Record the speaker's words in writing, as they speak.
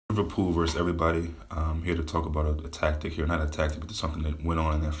Liverpool versus everybody. I'm here to talk about a tactic here, not a tactic, but something that went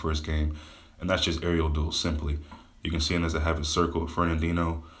on in that first game, and that's just aerial duels. Simply, you can see him as I have his circle with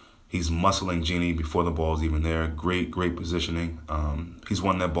Fernandinho. He's muscling Genie before the ball's even there. Great positioning. He's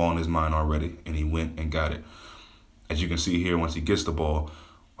won that ball in his mind already, and he went and got it. As you can see here, once he gets the ball,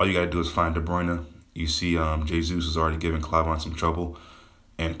 all you got to do is find De Bruyne. You see Jesus is already giving Klavan some trouble,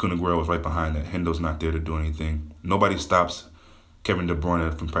 and Kun Aguero was right behind that. Hendo's not there to do anything. Nobody stops Kevin De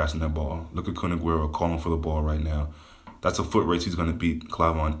Bruyne from passing that ball. Look at Kun Aguero calling for the ball right now. That's a foot race he's going to beat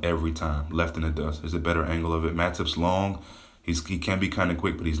Klavan every time, left in the dust. There's a better angle of it. Matip's long. He can be kind of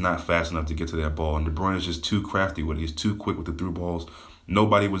quick, but he's not fast enough to get to that ball. And De Bruyne is just too crafty with it. He's too quick with the through balls.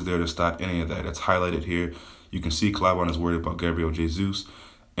 Nobody was there to stop any of that. It's highlighted here. You can see Klavan is worried about Gabriel Jesus.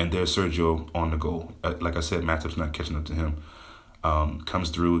 And there's Sergio on the goal. Like I said, Matip's not catching up to him. Comes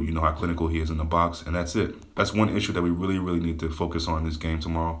through, you know how clinical he is in the box, and that's it. That's one issue that we really need to focus on in this game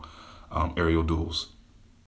tomorrow, aerial duels.